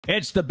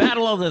It's the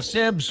Battle of the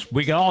Sibs.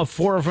 We got all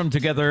four of them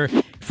together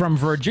from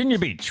Virginia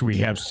Beach. We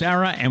have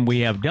Sarah and we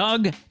have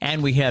Doug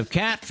and we have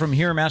Kat from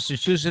here in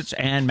Massachusetts,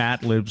 and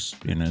Matt lives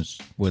in his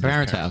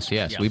parents' house.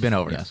 Yes, we've been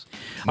over this.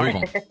 All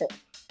right.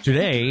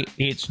 Today,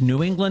 it's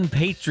New England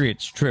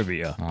Patriots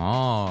trivia.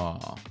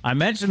 Oh. I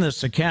mentioned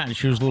this to Kat and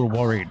she was a little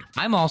worried.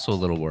 I'm also a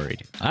little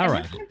worried. All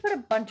right. I'm going to put a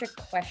bunch of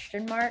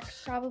question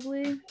marks,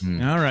 probably.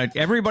 All right.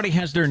 Everybody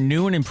has their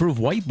new and improved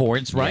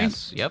whiteboards, right?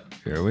 Yes. Yep.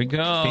 Here we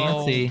go.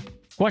 Fancy.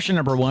 Question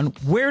number one.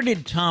 Where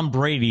did Tom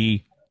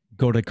Brady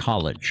go to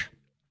college?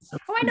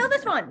 Oh, I know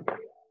this one.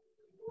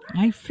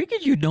 I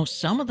figured you'd know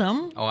some of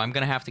them. Oh, I'm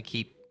going to have to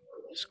keep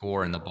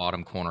score in the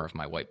bottom corner of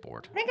my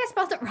whiteboard. I think I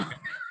spelled it wrong.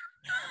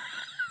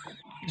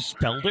 You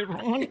spelled it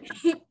wrong?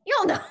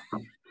 You'll know.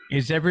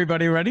 Is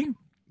everybody ready?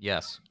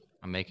 Yes.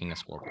 I'm making a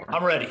scoreboard.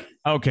 I'm ready.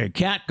 Okay,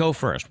 Kat, go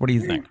first. What do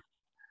you think?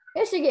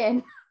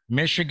 Michigan.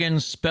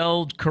 Michigan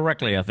spelled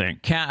correctly, I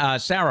think.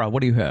 Sarah,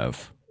 what do you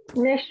have?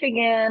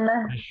 Michigan.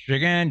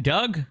 Michigan.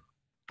 Doug?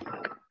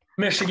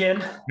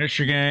 Michigan.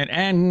 Michigan.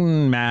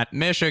 And Matt?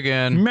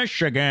 Michigan.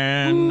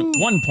 Michigan. Woo.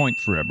 1 point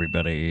for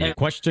everybody.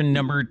 Question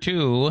number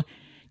two.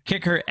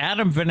 Kicker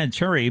Adam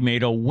Vinatieri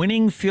made a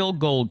winning field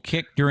goal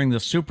kick during the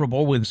Super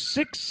Bowl with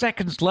 6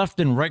 seconds left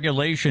in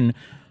regulation.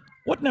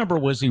 What number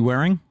was he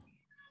wearing?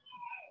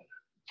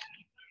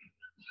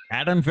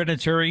 Adam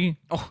Vinatieri.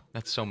 Oh,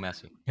 that's so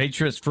messy.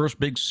 Patriots' first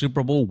big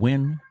Super Bowl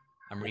win.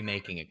 I'm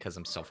remaking it because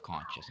I'm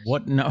self-conscious.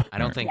 What? No. I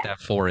don't think that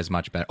 4 is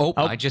much better. Oh,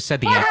 I just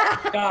said the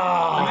answer.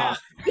 Oh,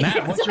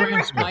 Matt, what's your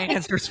answer? My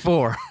answer's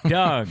 4.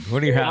 Doug, what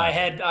do you have? I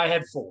had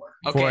 4.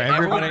 Okay, For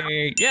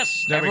everybody.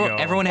 Yes, there we go.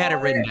 Everyone had it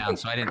written down,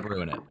 so I didn't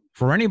ruin it.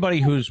 For anybody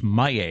who's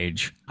my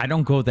age, I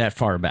don't go that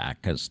far back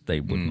because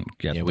they wouldn't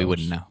get Yeah, those. we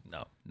wouldn't know.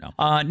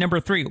 No. Number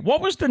 3. What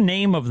was the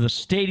name of the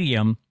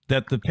stadium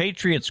that the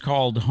Patriots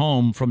called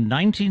home from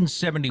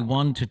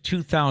 1971 to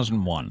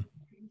 2001?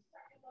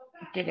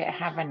 Did it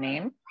have a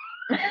name?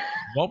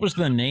 What was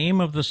the name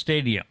of the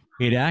stadium?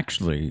 It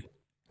actually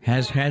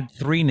has had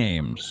 3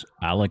 names.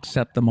 I'll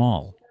accept them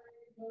all.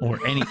 Or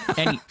any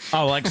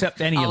I'll accept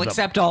any of them. I'll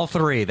accept all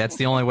 3. That's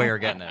the only way you're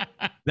getting it.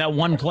 That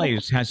one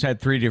place has had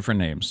 3 different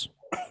names.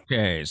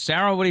 Okay,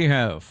 Sarah, what do you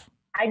have?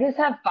 I just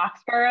have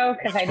Foxborough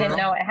because I didn't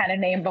know it had a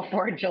name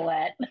before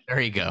Gillette.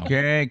 There you go.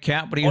 Okay,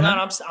 Kat, what do you Hold have?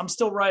 on, I'm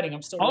still writing.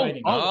 I'm still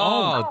writing.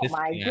 Oh This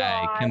my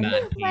guy God.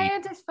 cannot My be.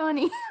 answer's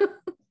funny.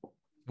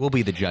 We'll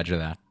be the judge of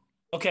that.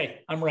 Okay,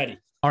 I'm ready.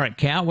 All right,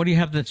 Kat, what do you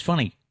have that's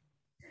funny?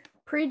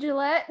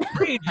 Pre-Gillette.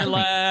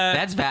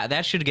 Pre-Gillette.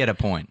 That should get a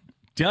point.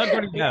 Doug,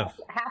 what do you have?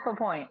 Half a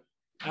point.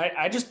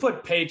 I just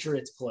put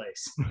Patriots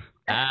place.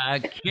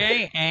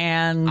 Okay,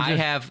 and I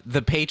have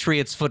the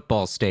Patriots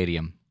football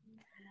stadium.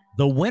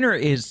 the winner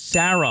is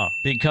Sarah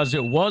because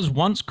it was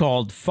once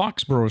called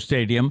Foxborough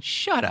Stadium.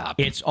 Shut up.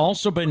 It's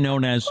also been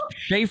known as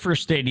Schaefer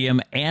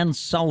Stadium and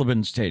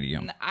Sullivan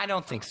Stadium. I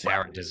don't think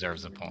Sarah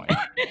deserves a point.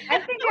 I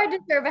think I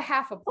deserve a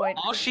half a point.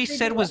 All she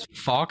said was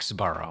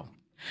Foxborough.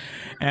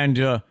 And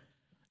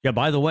yeah,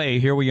 by the way,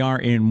 here we are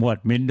in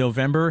what,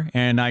 mid-November,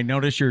 and I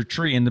notice your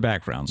tree in the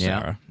background,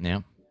 Sarah. Yeah.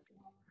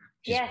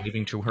 She's Yes.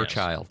 waving to her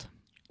child.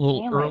 A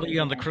little Damn early it.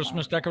 on the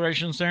Christmas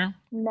decorations there.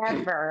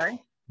 Never.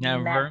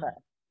 Never.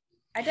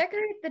 I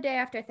decorate the day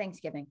after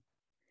Thanksgiving.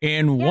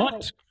 In Yeah, what?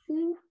 but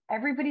see,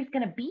 everybody's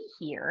going to be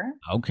here.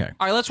 Okay.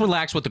 All right, let's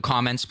relax with the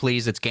comments,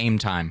 please. It's game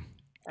time.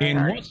 In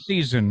All what right.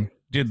 season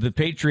did the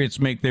Patriots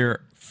make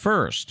their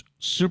first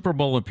Super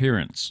Bowl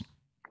appearance?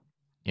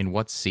 In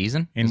what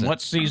season? In Is it-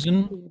 what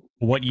season,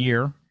 what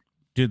year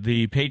did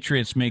the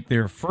Patriots make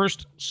their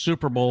first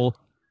Super Bowl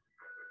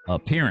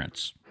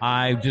appearance?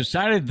 I've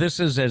decided this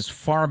is as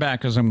far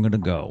back as I'm going to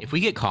go. If we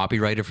get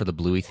copyrighted for the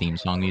Bluey theme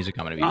song music,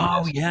 I'm going to be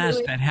Oh, pissed. yes,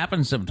 that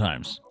happens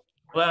sometimes.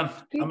 Well,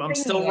 I'm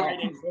still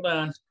writing. Hold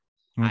on.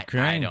 Okay.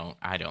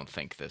 I don't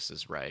think this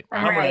is right.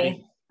 I'm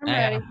ready. I'm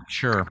ready.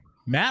 Sure.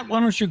 Matt, why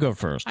don't you go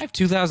first? I have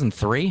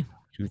 2003.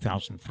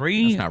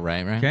 2003. That's not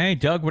right, right? Okay,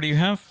 Doug, what do you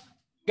have?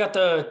 Got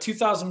the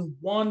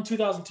 2001,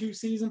 2002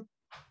 season.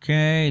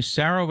 Okay,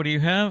 Sarah, what do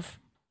you have?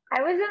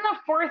 I was in the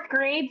 4th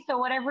grade, so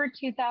whatever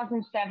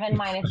 2007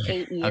 minus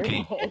 8 years Okay.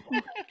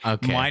 is.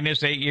 Okay.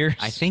 Minus 8 years.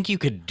 I think you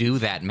could do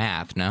that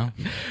math, no?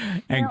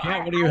 And No,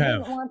 Kat, what do you I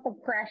have? didn't want the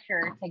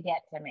pressure to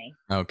get to me.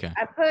 Okay.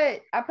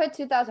 I put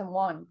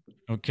 2001.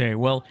 Okay,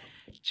 well,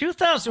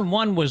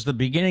 2001 was the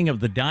beginning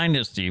of the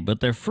dynasty, but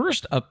their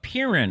first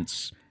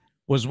appearance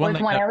was when Was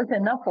they when got, I was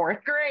in the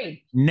 4th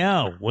grade.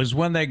 was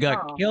when they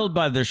got Oh. killed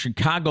by the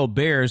Chicago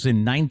Bears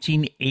in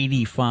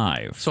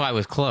 1985. So I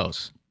was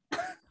close.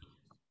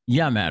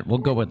 Yeah, Matt, we'll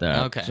go with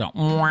that. Okay. So,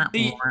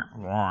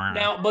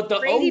 Now, but the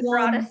Brady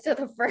brought 01, us to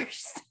the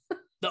first.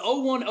 the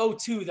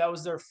 01-02, that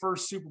was their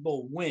first Super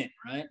Bowl win,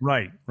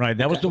 right? right.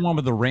 That was the one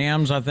with the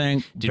Rams, I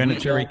think.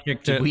 Vinatieri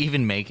kicked Did it. we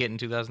even make it in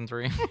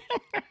 2003?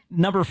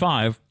 Number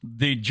 5,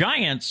 the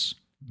Giants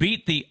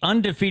beat the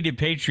undefeated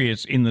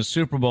Patriots in the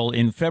Super Bowl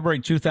in February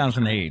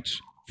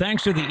 2008,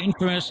 thanks to the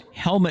infamous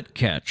helmet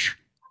catch.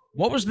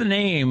 What was the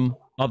name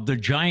of the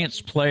Giants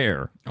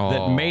player that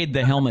Oh. made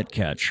the helmet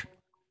catch?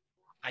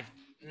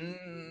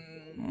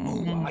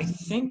 Ooh, I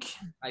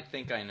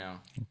think I know.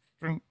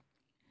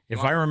 If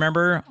I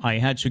remember, I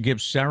had to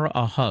give Sarah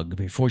a hug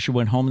before she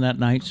went home that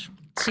night.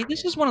 See,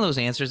 this is one of those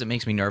answers that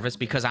makes me nervous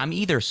because I'm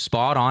either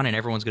spot on and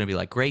everyone's going to be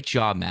like, great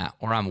job, Matt,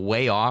 or I'm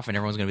way off and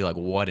everyone's going to be like,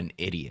 what an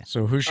idiot.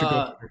 So who should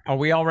go? Are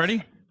we all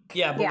ready?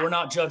 yeah, but Yeah. we're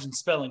not judging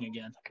spelling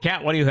again.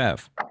 Kat, what do you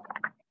have?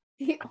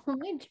 The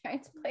only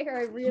Giants player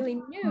I really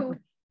knew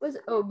was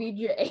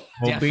OBJ.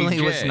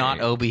 Definitely was OBJ. not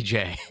OBJ.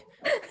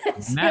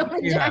 That's the Matt,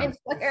 only you have- Giants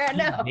player I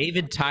know.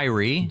 David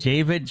Tyree.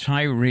 David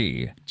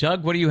Tyree.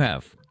 Doug, what do you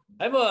have?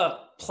 I have a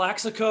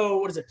Plaxico.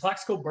 What is it?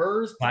 Plaxico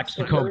Burrs.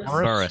 Plaxico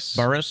Burris.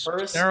 Burris.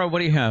 Burris. Sarah, what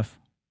do you have?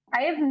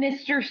 I have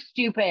Mr.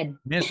 Stupid.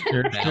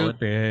 Mr. Valid.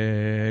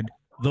 Stupid.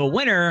 The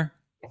winner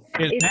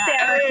is It's Matt.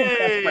 Sarah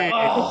Fitzpatrick.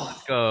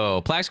 Oh,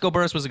 Go. Plaxico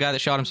Burris was the guy that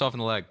shot himself in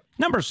the leg.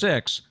 Number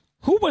 6.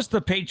 Who was the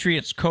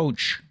Patriots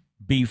coach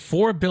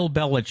before Bill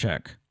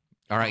Belichick?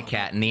 All right,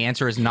 Kat, and the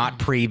answer is not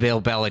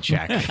pre-Bill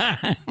Belichick.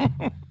 I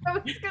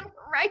was gonna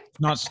write.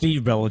 Not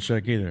Steve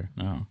Belichick either.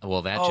 No.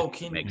 Well, that Oh, just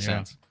can- makes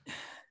yeah. sense.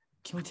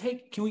 can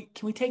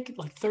we take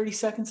like 30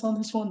 seconds on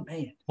this one,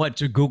 man? What,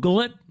 to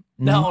Google it?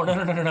 No.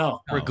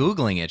 We're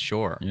Googling it,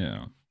 sure.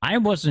 Yeah. I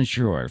wasn't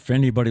sure if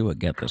anybody would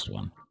get this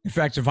one. In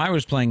fact, if I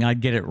was playing,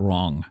 I'd get it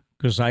wrong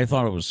because I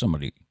thought it was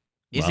somebody.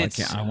 Is Well,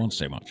 it- I won't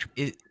say much.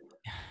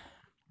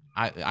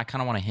 I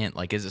kind of want to hint.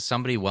 Like, is it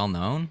somebody well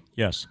known?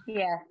 Yes.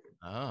 Yeah,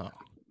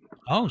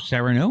 Oh,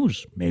 Sarah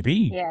knows.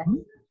 Maybe. yeah.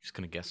 Just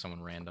gonna guess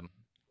someone random.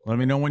 Let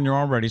me know when you're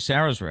all ready.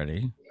 Sarah's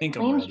ready. I think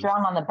I'm Name's ready.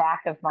 drawn on the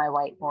back of my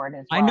whiteboard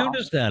as well. I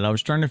noticed that. I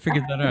was trying to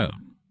figure that out.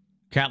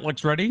 Cat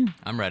looks ready.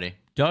 I'm ready.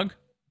 Doug?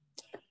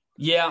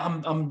 Yeah,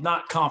 I'm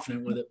not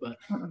confident with it, but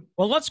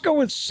Well, let's go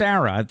with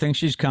Sarah. I think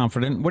she's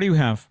confident. What do you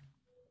have?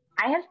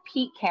 I have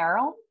Pete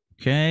Carroll.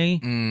 Okay.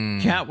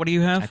 Cat, what do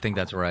you I have? think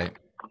that's right.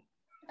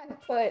 I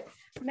put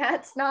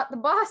Matt's not the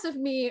boss of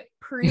me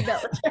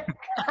pre-Belichick.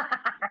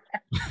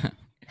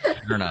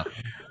 Fair enough.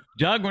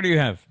 Doug, what do you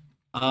have?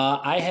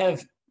 I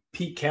have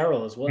Pete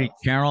Carroll as well. Pete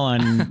Carroll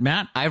and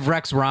Matt. I have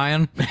Rex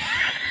Ryan.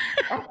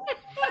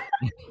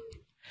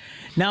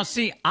 Now,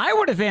 see, I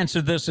would have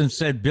answered this and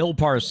said Bill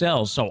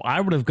Parcells, so I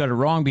would have got it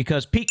wrong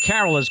because Pete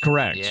Carroll is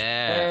correct. Yeah.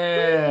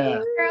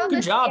 Yeah. Carroll, Good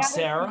the job,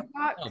 Seattle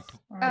Sarah.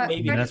 Seahawks,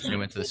 Maybe Fred that's when he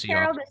went to the Pete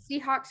Carroll, Seahawks. the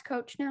Seahawks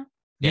coach now.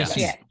 Yes.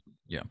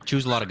 Yeah.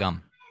 Chews a lot of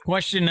gum.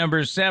 Question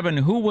number 7.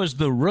 Who was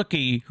the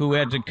rookie who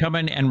had to come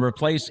in and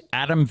replace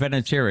Adam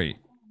Vinatieri?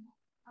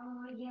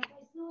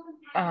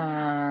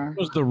 Who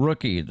was the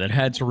rookie that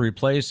had to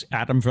replace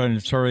Adam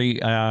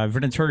Vinatieri?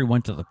 Vinatieri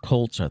went to the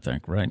Colts, I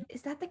think, right?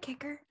 Is that the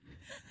kicker?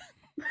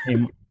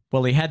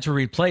 Well, he had to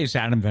replace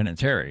Adam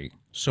Vinatieri.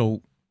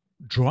 So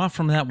draw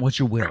from that what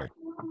you will.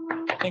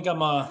 I think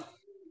I'm I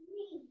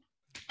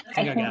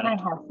think I got have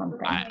it. something.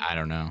 I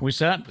don't know. We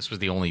set? This was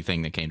the only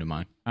thing that came to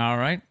mind. All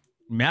right.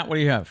 Matt, what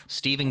do you have?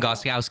 Steven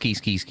Goskowski,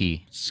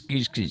 ski.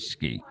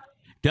 Ski.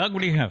 Doug,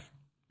 what do you have?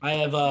 I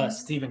have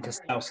Steven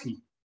Kostowski.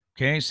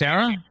 Okay,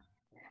 Sarah?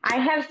 I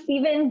have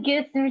Steven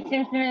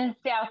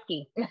Gostowski.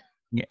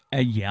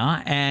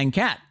 Yeah, and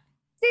Kat.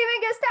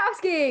 Steven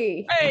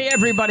Gostowski. Hey,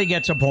 everybody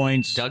gets a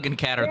point. Doug and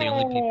Kat are the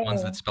only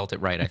ones that spelt it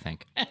right, I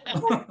think.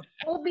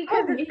 Well,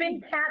 because it's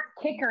been Pat's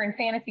kicker in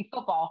fantasy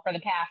football for the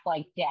past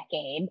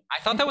decade.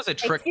 I thought that was a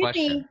trick Excuse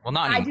question. me, Well,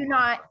 not I anymore. do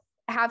not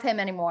have him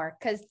anymore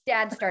because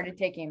Dad started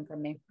taking him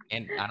from me.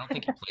 And I don't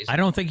think he plays. I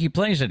don't think he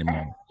plays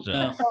anymore. So.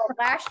 No. So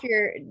last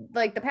year,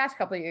 like the past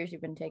couple of years,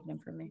 you've been taking him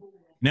from me.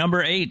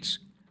 Number 8.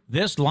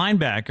 This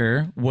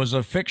linebacker was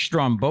a fixture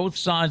on both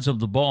sides of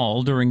the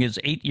ball during his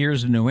 8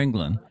 years in New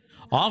England,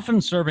 often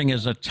serving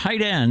as a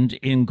tight end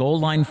in goal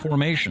line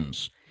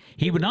formations.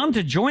 He went on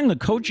to join the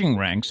coaching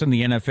ranks in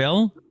the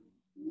NFL.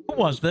 Who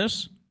was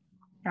this?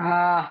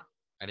 I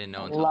didn't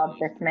know until Love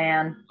the this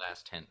man.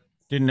 last hint.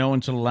 Didn't know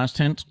until the last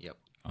hint? Yep.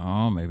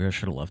 Oh, maybe I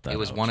should have left that It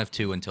was out. one of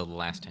two until the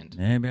last hint.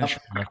 Maybe I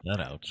should have left that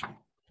out.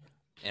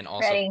 And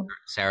also, Ready.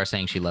 Sarah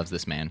saying she loves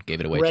this man gave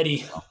it away.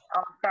 Ready.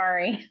 Oh,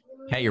 sorry.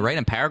 Hey, you're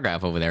writing a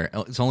paragraph over there.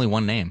 It's only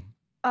one name.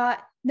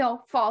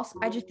 No, false.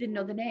 I just didn't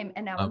know the name,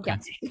 and now I'm Okay.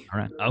 guessing. All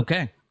right.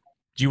 Okay.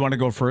 Do you want to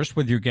go first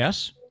with your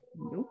guess?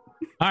 Nope.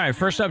 All right,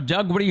 first up,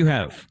 Doug, what do you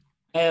have?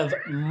 I have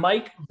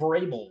Mike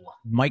Vrabel.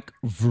 Mike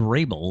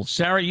Vrabel.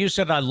 Sarah, you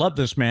said I love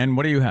this man.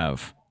 What do you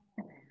have?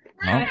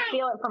 I'm going to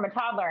steal it from a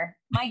toddler.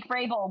 Mike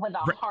Vrabel with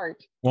a heart.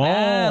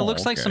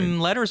 Looks like some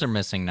letters are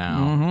missing now.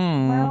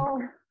 Mhm.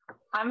 Well,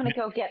 I'm going to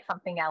go get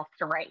something else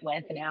to write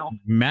with now.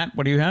 Matt,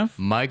 what do you have?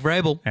 Mike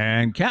Vrabel.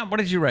 And Kat, what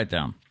did you write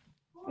down?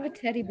 What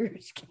Teddy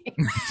Bruschi?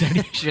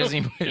 She doesn't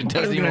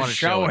even want to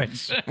show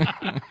it.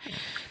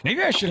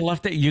 Maybe I should have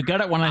left it. You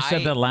got it when I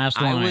said that last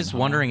line. I was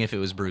wondering if it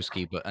was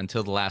Brewski, but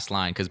until the last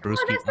line, because Brewski.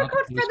 Oh, that's the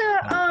coach for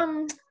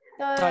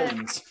the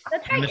Titans.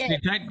 Tennessee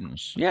Titans.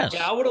 Titans. Yes.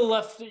 Yeah, I would have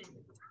left.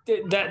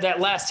 That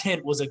last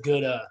hint was a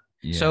good.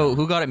 Yeah. So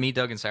who got it? Me,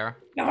 Doug, and Sarah.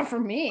 Not for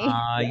me.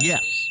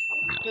 Yes.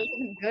 It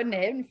wasn't good and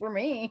hidden for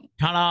me.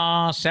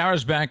 Ta-da!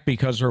 Sarah's back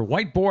because her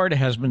whiteboard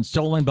has been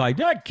stolen by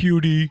that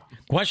cutie.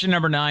 Question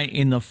number 9.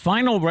 In the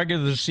final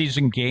regular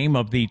season game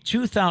of the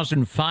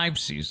 2005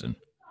 season,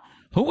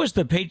 who was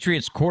the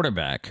Patriots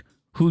quarterback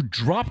who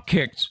drop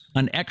kicked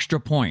an extra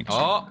point?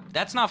 Oh,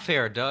 that's not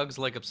fair. Doug's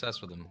like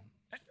obsessed with him.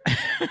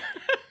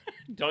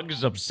 Doug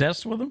is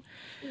obsessed with him.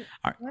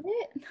 What?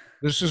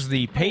 This is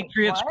the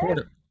Patriots what?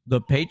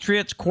 the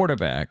Patriots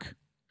quarterback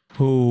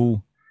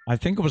who I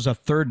think it was a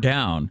third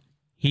down.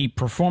 He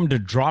performed a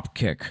drop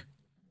kick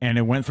and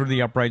it went through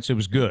the uprights. It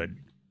was good.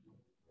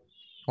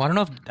 Well,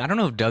 I don't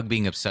know if Doug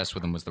being obsessed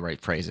with him was the right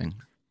phrasing.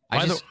 I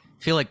By the- just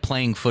feel like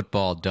playing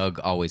football, Doug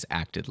always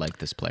acted like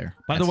this player.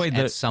 By the way,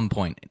 at some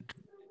point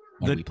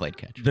when we played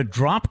catch. The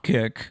drop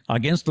kick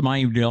against the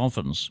Miami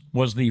Dolphins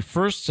was the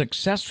first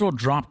successful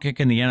drop kick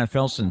in the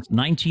NFL since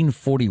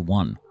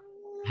 1941.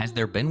 Has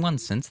there been one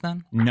since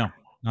then? No,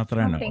 not that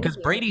I know. Okay. Because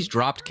Brady's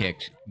dropped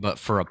kicked, but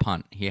for a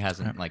punt, he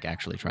hasn't like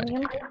actually tried to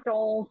You kick.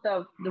 stole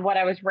what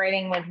I was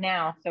writing with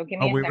now. So give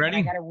me Are a we second. ready?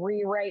 I got to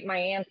rewrite my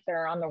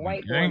answer on the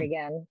whiteboard Okay.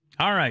 again.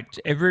 All right,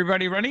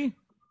 everybody ready?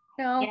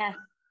 No. Yes.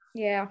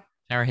 Yeah.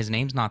 Sarah, his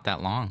name's not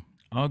that long.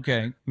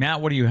 Okay.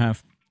 Matt, what do you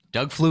have?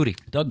 Doug Flutie.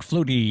 Doug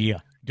Flutie.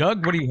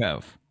 Doug, what do you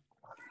have?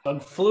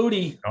 Doug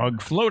Flutie.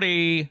 Doug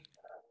Flutie.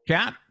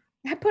 Cat?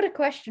 I put a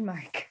question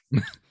mark.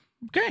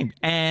 Okay.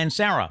 And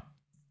Sarah?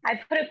 I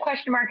put a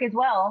question mark as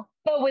well,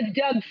 but with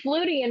Doug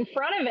Flutie in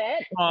front of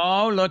it.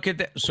 Oh, look at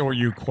that. So are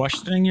you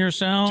questioning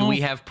yourself? Do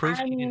we have proof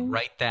I he didn't mean-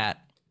 write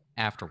that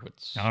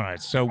afterwards? All right.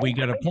 So we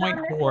got a It's point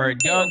on this for one,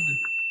 too. Doug,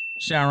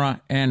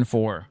 Sarah, and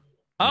for...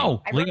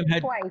 Oh, I wrote Liam it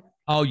had... twice.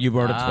 Oh, you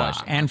wrote it Ah,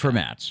 twice. And for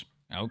Matt's.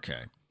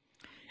 Okay.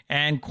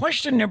 And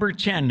question number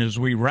 10 as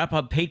we wrap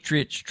up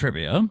Patriots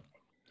trivia.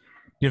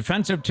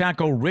 Defensive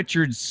tackle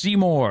Richard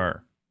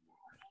Seymour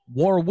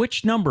wore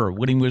which number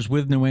when he was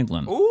with New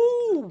England?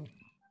 Ooh,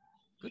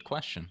 good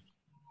question.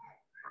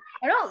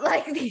 I don't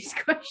like these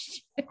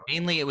questions.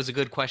 Mainly, it was a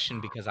good question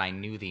because I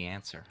knew the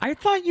answer. I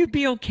thought you'd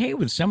be okay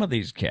with some of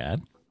these,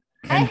 Cad.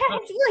 I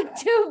had like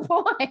 2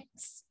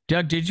 points.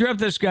 Doug, did you have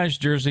this guy's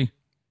jersey?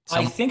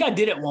 I think I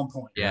did at one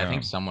point. Yeah, I Yeah.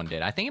 think someone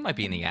did. I think it might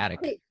be in the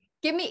attic. Wait,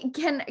 Can I get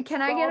Well, it's in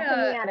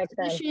the a attic,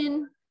 then.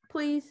 position,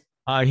 please?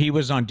 He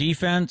was on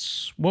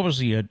defense. What was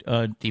he?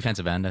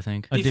 Defensive end, I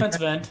think.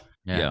 Defensive end.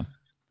 Yeah.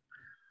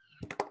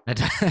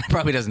 That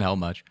probably doesn't help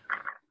much.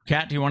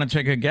 Cat, do you want to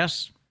take a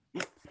guess?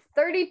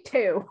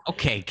 32.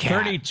 Okay,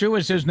 Cat. 32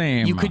 is his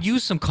name. You could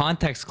use some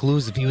context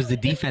clues. If he was the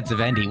defensive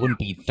end, he wouldn't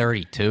be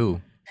 32.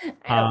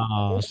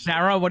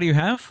 Sarah, what do you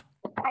have?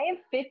 I have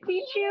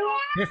 52.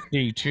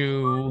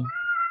 52.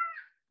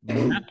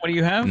 Matt, what do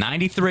you have?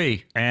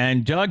 93.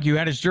 And Doug, you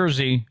had his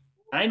jersey.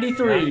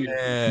 93.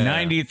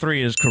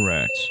 93 is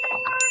correct.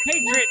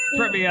 Patriots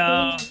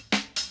trivia.